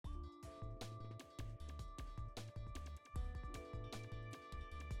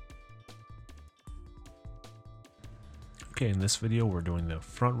Okay, in this video we're doing the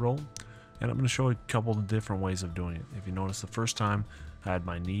front roll, and I'm going to show a couple of different ways of doing it. If you notice, the first time I had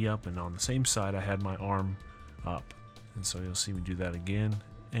my knee up, and on the same side I had my arm up, and so you'll see me do that again.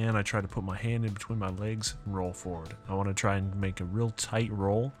 And I try to put my hand in between my legs and roll forward. I want to try and make a real tight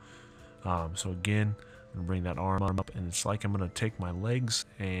roll. So again, I'm going to bring that arm up, and it's like I'm going to take my legs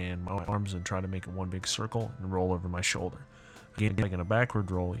and my arms and try to make it one big circle and roll over my shoulder. Again, like in a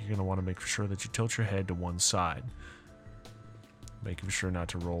backward roll, you're going to want to make sure that you tilt your head to one side, making sure not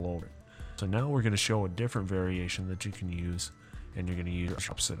to roll over it. So now we're going to show a different variation that you can use, and you're going to use your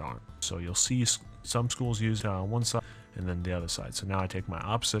opposite arm. So you'll see some schools use one side and then the other side. So now I take my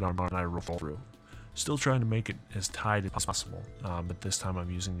opposite arm and I roll through. Still trying to make it as tight as possible, but this time I'm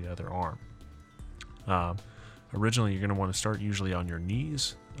using the other arm. Originally, you're going to want to start usually on your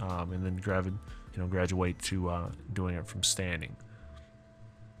knees, and then graduate to doing it from standing.